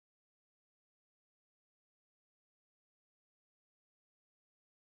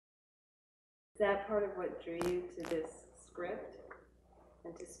that part of what drew you to this script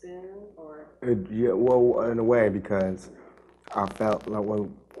and to Spoon, or? Yeah, well, in a way, because I felt like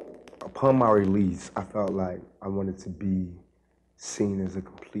upon my release, I felt like I wanted to be seen as a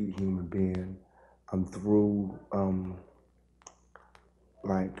complete human being. I'm through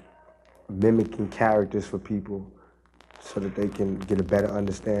like mimicking characters for people so that they can get a better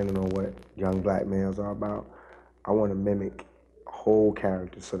understanding on what young black males are about. I want to mimic whole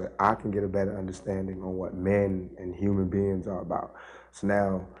characters so that I can get a better understanding on what men and human beings are about. So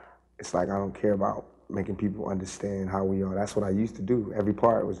now it's like I don't care about making people understand how we are. That's what I used to do. Every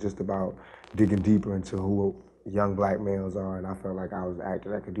part was just about digging deeper into who young black males are, and I felt like I was an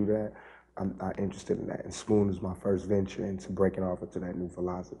actor that could do that. I'm not interested in that. And Spoon is my first venture into breaking off into that new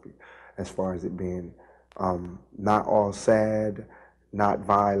philosophy, as far as it being not all sad, not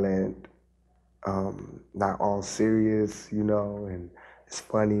violent, not all serious, you know, and it's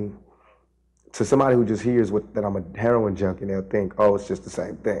funny. To somebody who just hears that I'm a heroin junkie, they'll think, oh, it's just the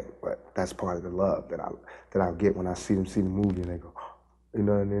same thing. But that's part of the love that I'll get when I see them see the movie and they go, oh, you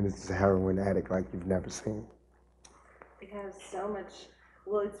know, and then it's a heroin addict like you've never seen. It has so much,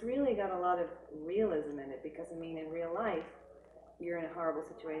 well, it's really got a lot of realism in it because, I mean, in real life, you're in a horrible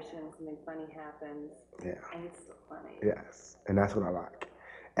situation, something funny happens, yeah, and it's still funny. Yes, and that's what I like.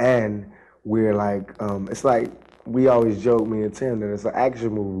 And we're like, it's like, we always joke, me and Tim, that it's an action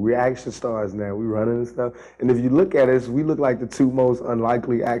movie. We're action stars now. We running and stuff. And if you look at us, we look like the two most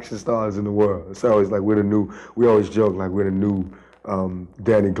unlikely action stars in the world. It's always like we always joke like we're the new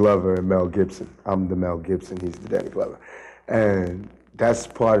Danny Glover and Mel Gibson. I'm the Mel Gibson, he's the Danny Glover. And that's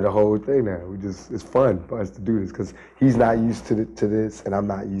part of the whole thing now. It's fun for us to do this because he's not used to this, and I'm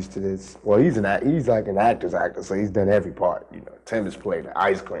not used to this. Well, he's like an actor's actor, so he's done every part. You know, Tim has played the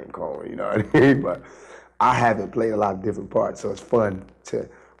ice cream cone. You know what I mean? But I haven't played a lot of different parts, so it's fun to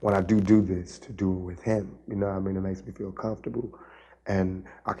when I do this to do it with him. You know what I mean? It makes me feel comfortable, and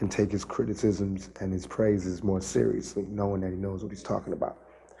I can take his criticisms and his praises more seriously, knowing that he knows what he's talking about.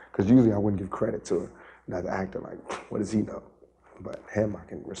 Because usually I wouldn't give credit to another actor. Like, what does he know? But him, I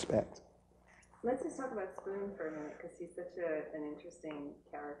can respect. Let's just talk about Spoon for a minute, because he's such an interesting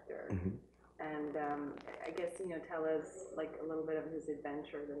character. Mm-hmm. And I guess, you know, tell us like a little bit of his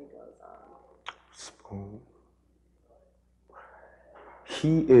adventure that he goes on. Spoon.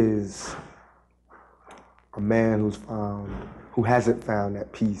 He is a man who hasn't found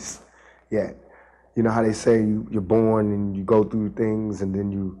that peace yet. You know how they say you're born and you go through things and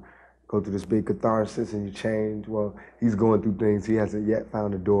then you go through this big catharsis and you change. Well, he's going through things. He hasn't yet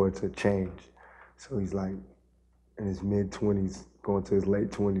found a door to change. So he's like in his mid-20s, going to his late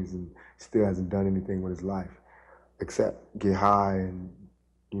 20s, and still hasn't done anything with his life except get high and,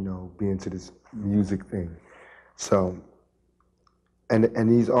 you know, be into this music thing. So,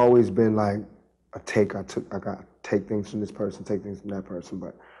 and he's always been like I got take things from this person, take things from that person.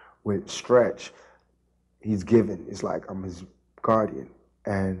 But with Stretch, he's given. It's like I'm his guardian.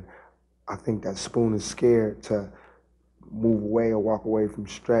 And I think that Spoon is scared to move away or walk away from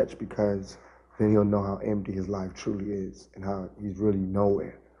Stretch because then he'll know how empty his life truly is and how he's really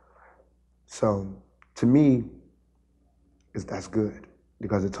nowhere. So to me, that's good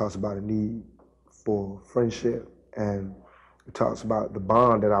because it talks about a need for friendship, and it talks about the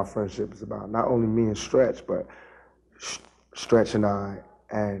bond that our friendship is about. Not only me and Stretch, but Stretch and I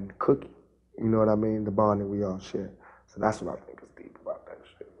and Cookie. You know what I mean? The bond that we all share. So that's what I think is deep about that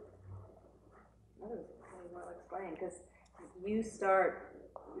shit. That was really well explained, because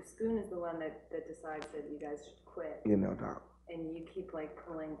Spoon is the one that decides that you guys should quit. You know, Doc. And you keep like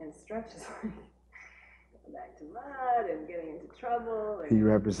pulling and Stretches like back to mud and getting into trouble. He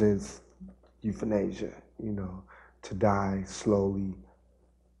represents euthanasia, you know, to die slowly,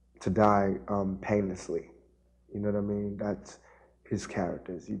 to die painlessly. You know what I mean? That's his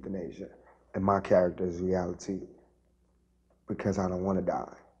character is euthanasia. And my character is reality because I don't want to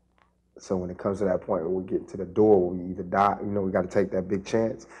die. So when it comes to that point where we get to the door where we either die, you know, we got to take that big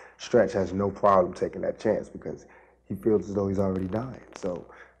chance. Stretch has no problem taking that chance because he feels as though he's already dying. So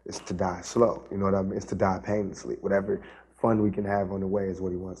it's to die slow, you know what I mean? It's to die painlessly. Whatever fun we can have on the way is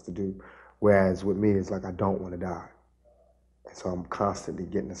what he wants to do. Whereas with me, it's like I don't want to die. And so I'm constantly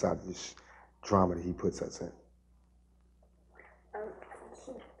getting us out of this drama that he puts us in.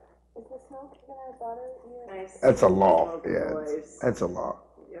 Is the smoke gonna bother you? Nice. That's a law, yeah. That's a law.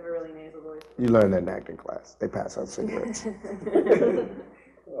 You have a really nasal voice. You learn that in acting class. They pass out cigarettes.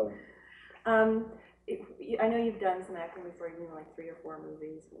 I know you've done some acting before, you know, like 3 or 4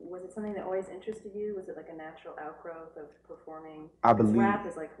 movies. Was it something that always interested you? Was it like a natural outgrowth of performing? I believe rap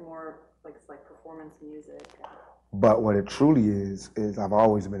is like more like it's like performance music. But what it truly is I've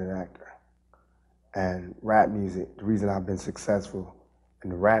always been an actor. And rap music, the reason I've been successful in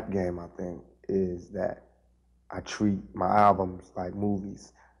the rap game, I think, is that I treat my albums like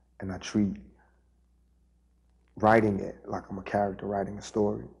movies, and I treat writing it like I'm a character writing a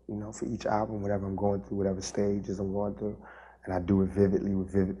story, you know, for each album, whatever I'm going through, whatever stages I'm going through. And I do it vividly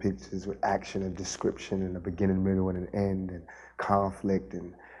with vivid pictures, with action and description and a beginning, middle, and an end, and conflict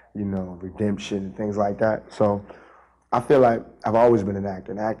and, you know, redemption and things like that. So I feel like I've always been an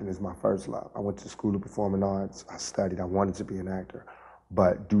actor, and acting is my first love. I went to school of performing arts. I studied. I wanted to be an actor.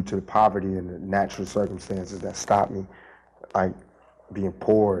 But due to the poverty and the natural circumstances that stopped me, like being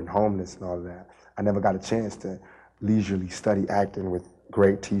poor and homeless and all of that, I never got a chance to leisurely study acting with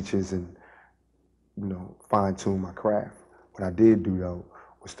great teachers and, you know, fine-tune my craft. What I did do, though,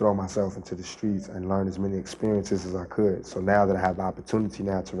 was throw myself into the streets and learn as many experiences as I could. So now that I have the opportunity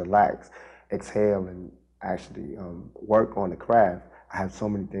now to relax, exhale, and actually work on the craft, I have so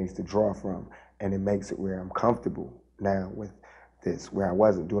many things to draw from, and it makes it where I'm comfortable now with this, where I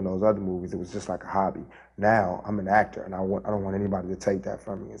wasn't doing those other movies. It was just like a hobby. Now I'm an actor, and I don't want anybody to take that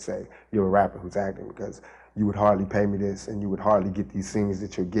from me and say, you're a rapper who's acting, because you would hardly pay me this, and you would hardly get these scenes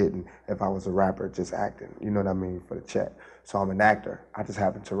that you're getting if I was a rapper just acting, you know what I mean, for the check. So I'm an actor. I just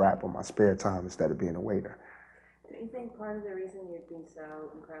happen to rap on my spare time instead of being a waiter. Do you think part of the reason you've been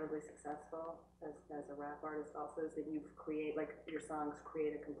so incredibly successful as a rap artist also is that you create, like, your songs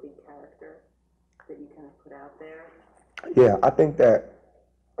create a complete character that you kind of put out there? Yeah, I think that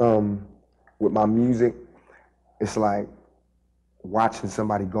with my music, it's like watching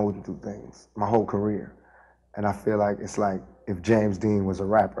somebody go through things my whole career. And I feel like it's like if James Dean was a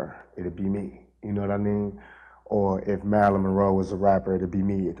rapper, it'd be me. You know what I mean? Or if Marilyn Monroe was a rapper, it'd be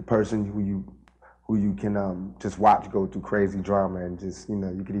me. The person who you can just watch go through crazy drama and just, you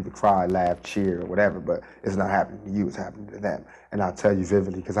know, you could either cry, laugh, cheer, or whatever, but it's not happening to you, it's happening to them. And I'll tell you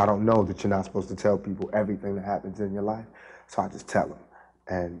vividly, because I don't know that you're not supposed to tell people everything that happens in your life, so I just tell them.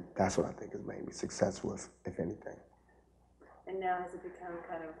 And that's what I think has made me successful, if anything. And now has it become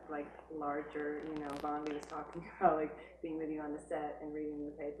kind of like larger, you know, Bondi was talking about like being with you on the set and reading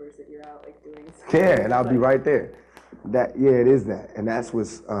the papers that you're out like doing something. Yeah, and I'll be right there. Yeah, it is that. And that's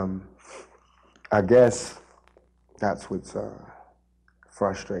what's, I guess, that's what's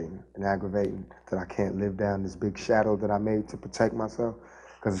frustrating and aggravating, that I can't live down this big shadow that I made to protect myself.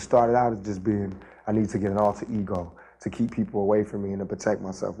 Because it started out as just being, I need to get an alter ego to keep people away from me and to protect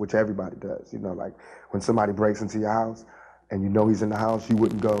myself, which everybody does. You know, like when somebody breaks into your house and you know he's in the house, you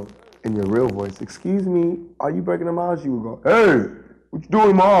wouldn't go in your real voice, excuse me, are you breaking in my house? You would go, hey, what you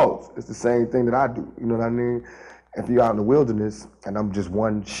doing in my house? It's the same thing that I do, you know what I mean? If you're out in the wilderness and I'm just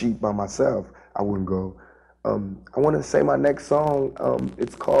one sheep by myself, I wouldn't go, I want to say my next song,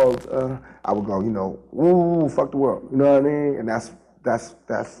 it's called, I would go, you know, woo, fuck the world, you know what I mean? And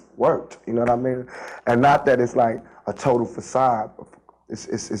that's worked, you know what I mean? And not that it's like a total facade,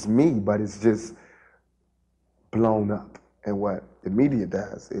 it's me, but it's just blown up. And what the media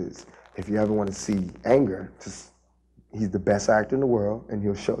does is, if you ever want to see anger, just he's the best actor in the world, and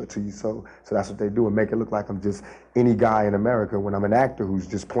he'll show it to you. So that's what they do, and make it look like I'm just any guy in America when I'm an actor who's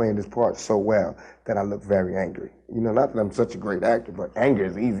just playing this part so well that I look very angry. You know, not that I'm such a great actor, but anger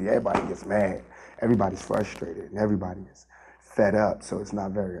is easy. Everybody gets mad. Everybody's frustrated, and everybody is fed up. So it's not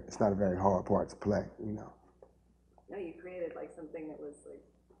a very hard part to play. You know. No, you created like something that was like,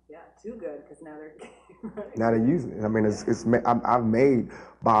 yeah, too good, because now they're now they're using it. I mean, I've made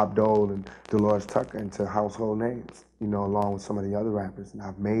Bob Dole and Dolores Tucker into household names, you know, along with some of the other rappers. And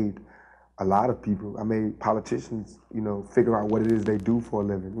I've made a lot of people, I made politicians, you know, figure out what it is they do for a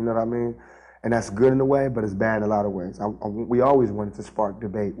living, you know what I mean? And that's good in a way, but it's bad in a lot of ways. We always wanted to spark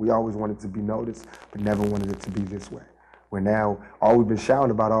debate. We always wanted to be noticed, but never wanted it to be this way. Where now, all we've been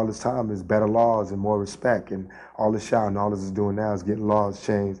shouting about all this time is better laws and more respect. And all this shouting, all this is doing now is getting laws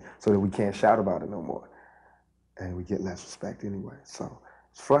changed so that we can't shout about it no more. And we get less respect anyway. So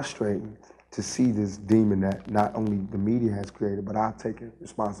it's frustrating to see this demon that not only the media has created, but I've taken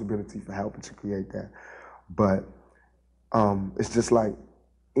responsibility for helping to create that. But it's just like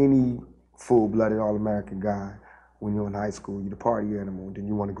any full-blooded all-American guy. When you're in high school, you're the party animal, then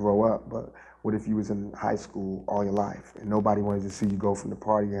you want to grow up. But what if you was in high school all your life and nobody wanted to see you go from the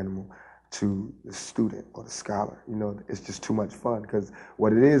party animal to the student or the scholar? You know, it's just too much fun, because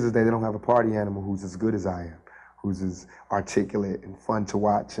what it is they don't have a party animal who's as good as I am, who's as articulate and fun to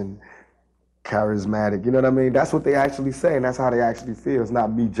watch and charismatic. You know what I mean? That's what they actually say, and that's how they actually feel. It's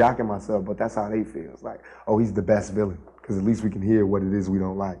not me jocking myself, but that's how they feel. It's like, oh, he's the best villain, because at least we can hear what it is we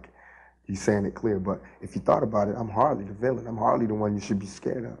don't like. He's saying it clear, but if you thought about it, I'm hardly the villain. I'm hardly the one you should be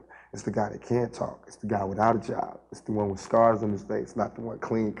scared of. It's the guy that can't talk. It's the guy without a job. It's the one with scars on his face, not the one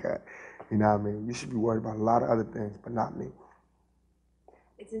clean cut. You know what I mean? You should be worried about a lot of other things, but not me.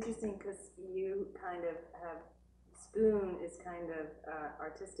 It's interesting because you kind of have, Spoon is kind of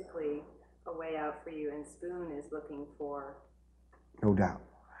artistically a way out for you, and Spoon is looking for... No doubt.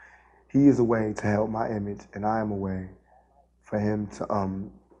 He is a way to help my image, and I am a way for him to,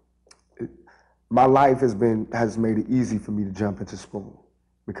 my life has made it easy for me to jump into Spoon,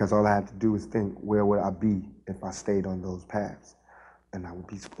 because all I have to do is think, where would I be if I stayed on those paths? And I would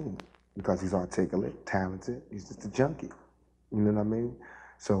be Spoon, because he's articulate, talented, he's just a junkie. You know what I mean?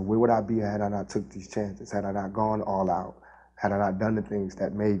 So where would I be had I not took these chances, had I not gone all out, had I not done the things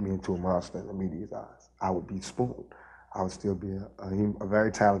that made me into a monster in the media's eyes? I would be Spoon. I would still be a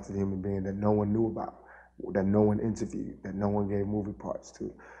very talented human being that no one knew about, that no one interviewed, that no one gave movie parts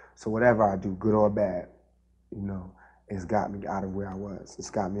to. So whatever I do, good or bad, you know, it's got me out of where I was. It's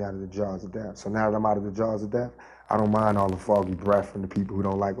got me out of the jaws of death. So now that I'm out of the jaws of death, I don't mind all the foggy breath from the people who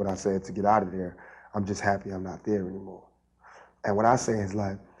don't like what I said to get out of there. I'm just happy I'm not there anymore. And what I say is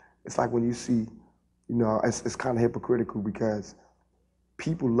like, it's like when you see, you know, it's kind of hypocritical because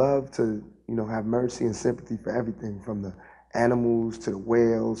people love to, you know, have mercy and sympathy for everything, from the animals to the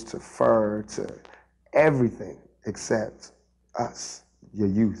whales to fur to everything except us, your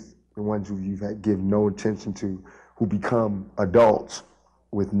youth, the ones who you've given no attention to, who become adults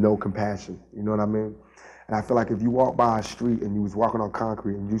with no compassion. You know what I mean? And I feel like if you walk by a street and you was walking on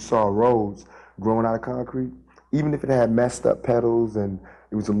concrete and you saw a rose growing out of concrete, even if it had messed up petals and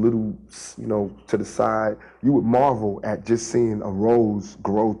it was a little, you know, to the side, you would marvel at just seeing a rose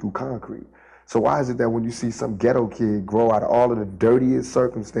grow through concrete. So why is it that when you see some ghetto kid grow out of all of the dirtiest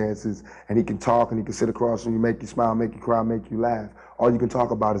circumstances, and he can talk and he can sit across from you, make you smile, make you cry, make you laugh, all you can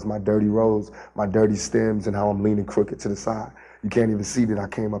talk about is my dirty rose, my dirty stems, and how I'm leaning crooked to the side. You can't even see that I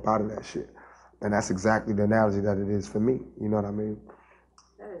came up out of that shit. And that's exactly the analogy that it is for me. You know what I mean?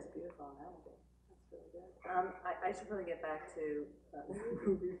 That is a beautiful analogy. That's really good. I should probably get back to the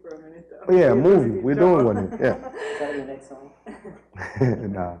movie for a minute, though. Oh, yeah, a movie. We're doing one. Yeah. Is that your next song?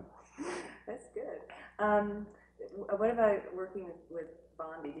 Nah. That's good. What about working with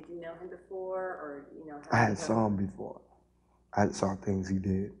Bondi? Did you know him before, or you know? I had saw him before. I saw things he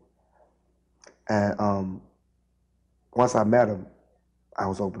did, and once I met him, I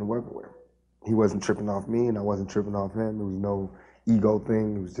was open to working with him. He wasn't tripping off me, and I wasn't tripping off him. There was no ego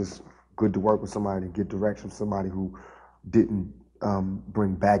thing. It was just good to work with somebody and get direction from somebody who didn't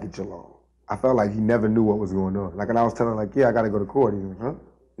bring baggage along. I felt like he never knew what was going on. Like, and I was telling him, like, yeah, I got to go to court. He's like, huh?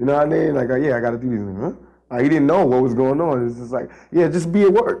 You know what I mean? Like, yeah, I got to do these. Huh? Like, he didn't know what was going on. It's just like, yeah, just be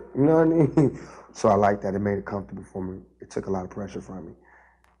at work. You know what I mean? So I like that. It made it comfortable for me. It took a lot of pressure from me.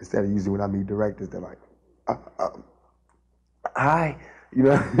 Instead of usually when I meet directors, they're like, hi, you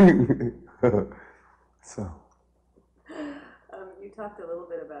know? So. You talked a little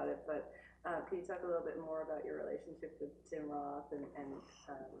bit about it, but can you talk a little bit more about your relationship with Tim Roth and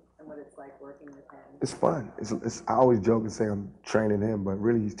what it's like working with him? It's fun. I always joke and say I'm training him, but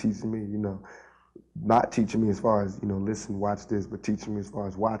really he's teaching me, you know, not teaching me as far as, you know, listen, watch this, but teaching me as far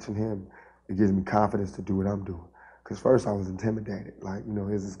as watching him. It gives me confidence to do what I'm doing. Because first I was intimidated. Like, you know,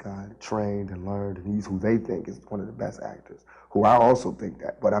 here's this guy that trained and learned, and he's who they think is one of the best actors, who I also think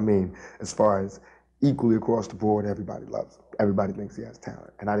that. But I mean, as far as equally across the board, everybody loves him. Everybody thinks he has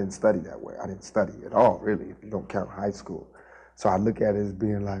talent. And I didn't study that way. I didn't study at all, really, if you don't count high school. So I look at it as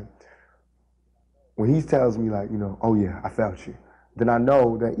being like, when he tells me like, you know, oh yeah, I felt you, then I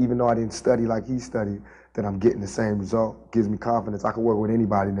know that even though I didn't study like he studied, that I'm getting the same result. Gives me confidence. I could work with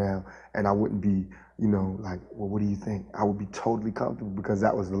anybody now, and I wouldn't be, you know, like, well, what do you think? I would be totally comfortable, because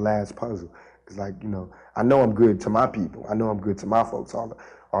that was the last puzzle. It's like, you know, I know I'm good to my people. I know I'm good to my folks. All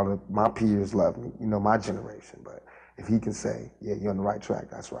of my peers love me, you know, my generation. But if he can say, yeah, you're on the right track,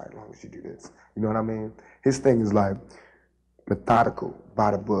 that's right, as long as you do this. You know what I mean? His thing is like methodical,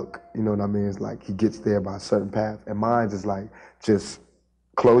 by the book. You know what I mean? It's like he gets there by a certain path. And mine's is like, just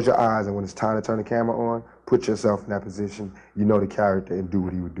close your eyes, and when it's time to turn the camera on, put yourself in that position, you know the character, and do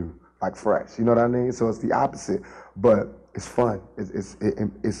what he would do, like fresh. You know what I mean? So it's the opposite, but it's fun.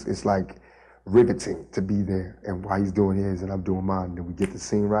 It's like riveting to be there, and while he's doing his and I'm doing mine, and then we get the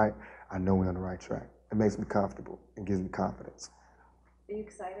scene right, I know we're on the right track. It makes me comfortable and gives me confidence. Are you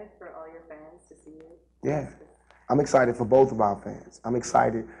excited for all your fans to see you? Yeah, I'm excited for both of our fans. I'm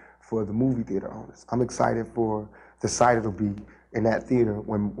excited for the movie theater owners. I'm excited for the sight it'll be in that theater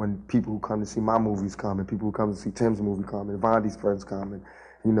when people who come to see my movies come, and people who come to see Tim's movie come, and Vondi's friends come, and,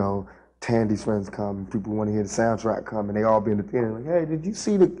 you know, Tandy's friends come, and people who want to hear the soundtrack come, and they all be in the theater like, hey, did you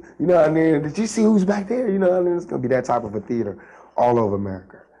see the, you know what I mean? Did you see who's back there? You know what I mean? It's going to be that type of a theater all over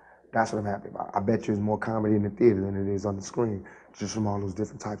America. That's what I'm happy about. I bet you it's more comedy in the theater than it is on the screen, just from all those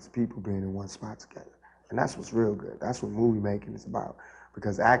different types of people being in one spot together. And that's what's real good. That's what movie making is about.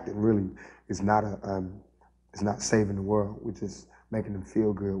 Because acting really is not it's not saving the world. We're just making them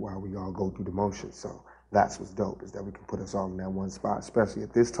feel good while we all go through the motions. So that's what's dope, is that we can put us all in that one spot, especially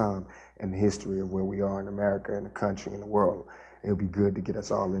at this time in the history of where we are in America and the country and the world. It'll be good to get us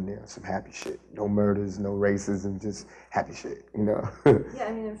all in there, some happy shit. No murders, no racism, just happy shit, you know? Yeah,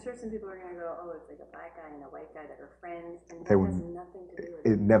 I mean, I'm sure some people are gonna go, oh, it's like a black guy and a white guy that are friends, and that They has would, nothing to do with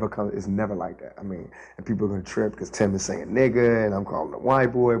it. it never comes, it's never like that. I mean, and people are gonna trip because Tim is saying nigga and I'm calling him a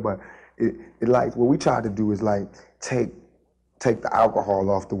white boy, but it like, what we try to do is like take the alcohol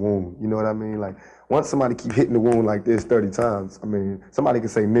off the wound, you know what I mean? Like, once somebody keep hitting the wound like this 30 times, I mean, somebody can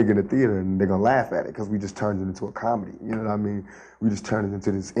say nigga in the theater and they're gonna laugh at it because we just turned it into a comedy, you know what I mean? We just turned it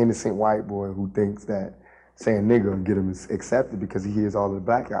into this innocent white boy who thinks that saying nigga will get him accepted because he hears all of the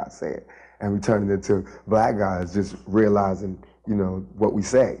black guys say it. And we turn it into black guys just realizing, you know, what we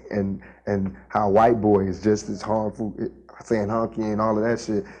say and how white boy is just as harmful, saying honky and all of that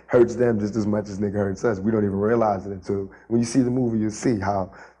shit hurts them just as much as nigga hurts us. We don't even realize it until when you see the movie, you'll see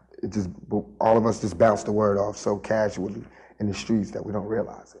how it just, all of us just bounce the word off so casually in the streets that we don't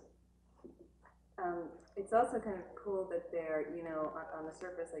realize it. It's also kind of cool that they're, you know, on the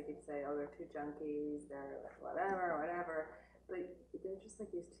surface, like you'd say, oh, they're two junkies, they're like whatever, but they're just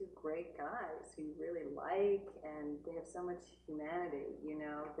like these two great guys who you really like, and they have so much humanity, you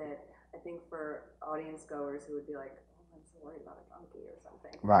know, that I think for audience goers who would be like, oh, I'm so worried about a junkie or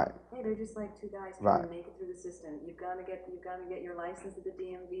something. Right. Hey, they're just like two guys Right. trying to make it through the system. You've got to get your license at the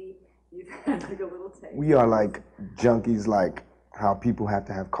DMV. You've had like a little taste. We are like junkies, like how people have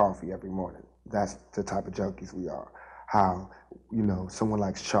to have coffee every morning. That's the type of junkies we are. How, you know, someone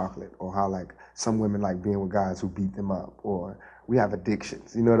likes chocolate, or how like some women like being with guys who beat them up, or we have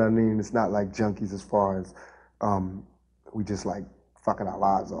addictions. You know what I mean? It's not like junkies as far as we just like fucking our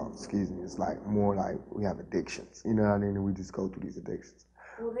lives off. Excuse me. It's like more like we have addictions. You know what I mean? And we just go through these addictions.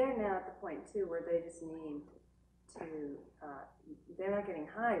 Well, they're now at the point too where they just need to. They're not getting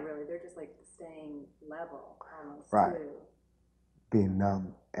high really. They're just like staying level almost. Right. Too. Being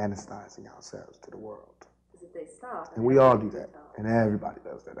numb, anesthetizing ourselves to the world. Because if they stop. And we all do that. And everybody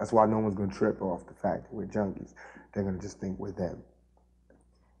does that. That's why no one's going to trip off the fact that we're junkies. They're going to just think we're them.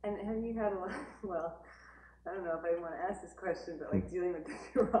 And have you had a lot, well, I don't know if I want to ask this question, but like dealing with the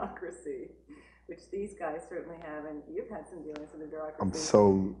bureaucracy, which these guys certainly have, and you've had some dealings with the bureaucracy. I'm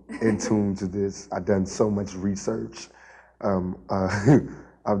so in tune to this. I've done so much research.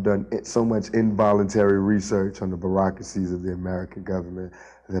 I've done so much involuntary research on the bureaucracies of the American government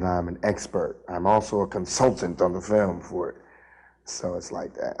that I'm an expert. I'm also a consultant on the film for it. So it's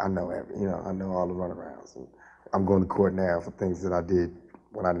like that. I know I know all the runarounds. And I'm going to court now for things that I did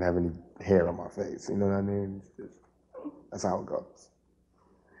when I didn't have any hair on my face. You know what I mean? That's how it goes.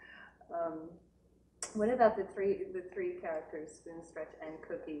 What about the three characters, Spoon, Stretch, and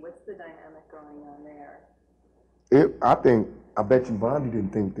Cookie? What's the dynamic going on there? I bet you Bondi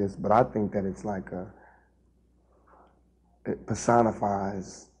didn't think this, but I think that it's like it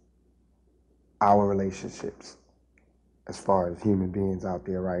personifies our relationships as far as human beings out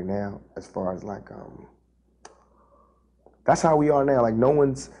there right now, as far as like, that's how we are now. Like no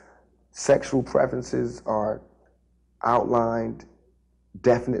one's sexual preferences are outlined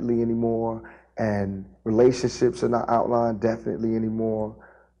definitely anymore, and relationships are not outlined definitely anymore.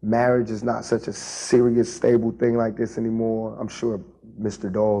 Marriage is not such a serious, stable thing like this anymore. I'm sure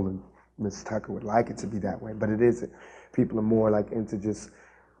Mr. Dole and Ms. Tucker would like it to be that way, but it isn't. People are more like into just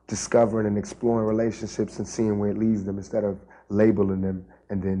discovering and exploring relationships and seeing where it leads them instead of labeling them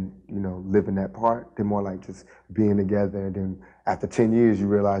and then, you know, living that part. They're more like just being together, and then after 10 years you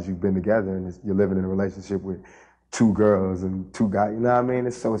realize you've been together and you're living in a relationship with two girls and two guys, you know what I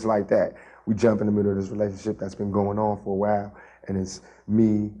mean? So it's like that. We jump in the middle of this relationship that's been going on for a while, and it's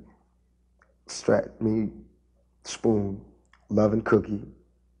me, Spoon, loving Cookie,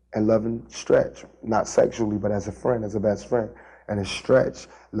 and loving Stretch, not sexually, but as a friend, as a best friend. And it's Stretch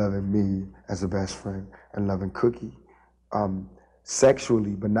loving me as a best friend and loving Cookie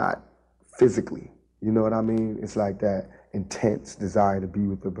sexually, but not physically. You know what I mean? It's like that intense desire to be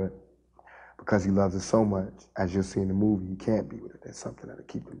with her, but because he loves her so much, as you'll see in the movie, he can't be with her. There's something that'll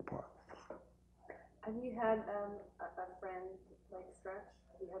keep them apart. Have you had a friend like Stretch?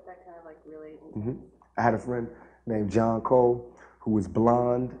 You had that kind of like really intense? Mm-hmm. I had a friend named John Cole who was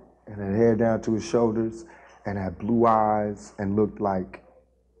blonde and had hair down to his shoulders and had blue eyes and looked like,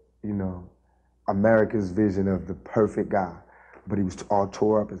 you know, America's vision of the perfect guy. But he was all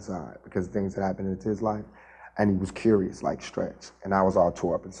tore up inside because of things that happened in his life. and he was curious like Stretch, and I was all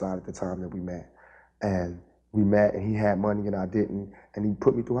tore up inside at the time that we met, and we met, and he had money and I didn't, and he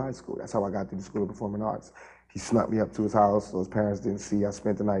put me through high school. That's how I got through the School of Performing Arts. He snuck me up to his house so his parents didn't see. I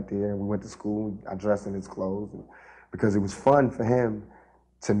spent the night there, and we went to school. I dressed in his clothes, and, because it was fun for him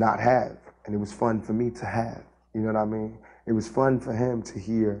to not have, and it was fun for me to have. You know what I mean? It was fun for him to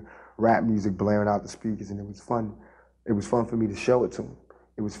hear rap music blaring out the speakers, and it was fun. It was fun for me to show it to him.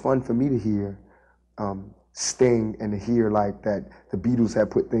 It was fun for me to hear Sting, and to hear like that the Beatles had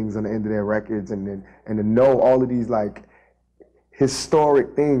put things on the end of their records, and to know all of these like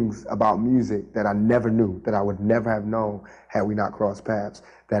historic things about music that I never knew, that I would never have known had we not crossed paths.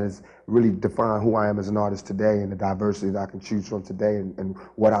 That has really defined who I am as an artist today, and the diversity that I can choose from today, and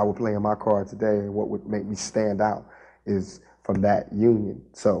what I would play in my car today, and what would make me stand out is from that union.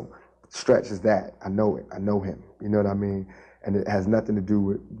 So Stretch is that. I know it. I know him. You know what I mean? And it has nothing to do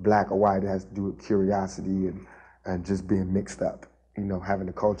with black or white. It has to do with curiosity and just being mixed up. You know, having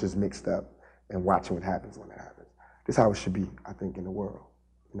the cultures mixed up and watching what happens when it happens. This is how it should be, I think, in the world.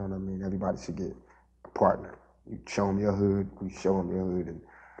 You know what I mean? Everybody should get a partner. You show them your hood, you show them your hood, and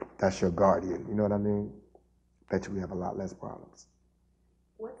that's your guardian. You know what I mean? Bet you we have a lot less problems.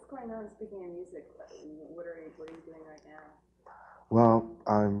 What's going on, speaking of music, what are you doing right now? Well,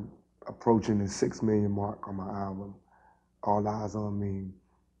 I'm approaching the 6 million mark on my album. All Eyes on Me.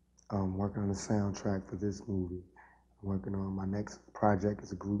 I'm working on the soundtrack for this movie. I'm working on my next project.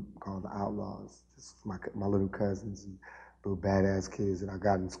 Is a group called The Outlaws. Just my little cousins and little badass kids that I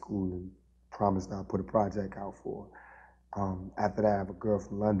got in school and promised I'll put a project out for. After that, I have a girl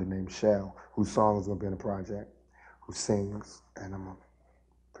from London named Shell, whose song is gonna be in the project, who sings, and I'm gonna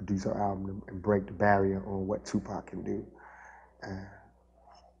produce her album and break the barrier on what Tupac can do. And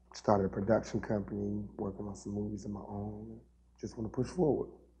started a production company, working on some movies of my own. Just want to push forward.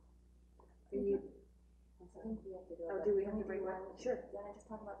 Do you? I think we have to do Oh, do we have to bring one? Sure. Do you want to just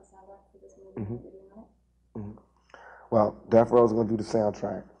talk about the soundtrack for this movie? Well, Death Row's gonna do the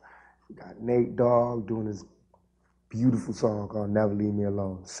soundtrack. We got Nate Dogg doing his beautiful song called Never Leave Me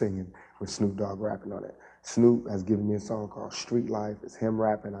Alone, singing with Snoop Dogg rapping on it. Snoop has given me a song called Street Life. It's him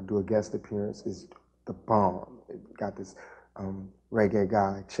rapping. I do a guest appearance. It's the bomb. It got this reggae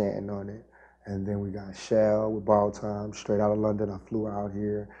guy chanting on it. And then we got Shell with Borrowed Time, straight out of London. I flew out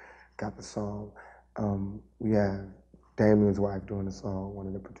here, got the song. We have Damien's wife doing the song, one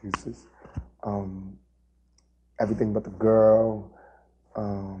of the producers. Everything But the Girl,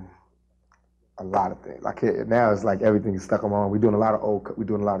 a lot of things. Like now it's like everything is stuck on my own. We're doing a lot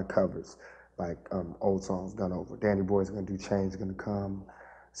of covers, like old songs done over. Danny Boy's gonna do Change Gonna Come.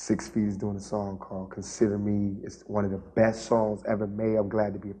 6 Feet is doing a song called Consider Me. It's one of the best songs ever made. I'm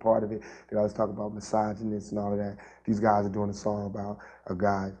glad to be a part of it. They always talk about misogynists and all of that. These guys are doing a song about a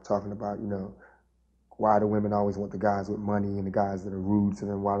guy talking about, you know, why do women always want the guys with money and the guys that are rude to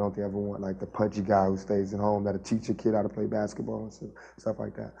them? Why don't they ever want like the pudgy guy who stays at home that'll teach a kid how to play basketball and stuff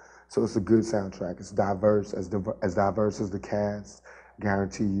like that. So it's a good soundtrack. It's diverse, as diverse as the cast.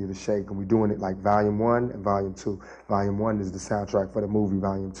 Guarantee you to shake. And we're doing it like Volume 1 and Volume 2. Volume 1 is the soundtrack for the movie.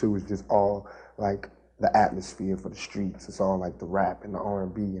 Volume 2 is just all like the atmosphere for the streets. It's all like the rap and the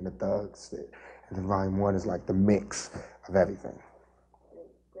R&B and the thugs. And then Volume 1 is like the mix of everything.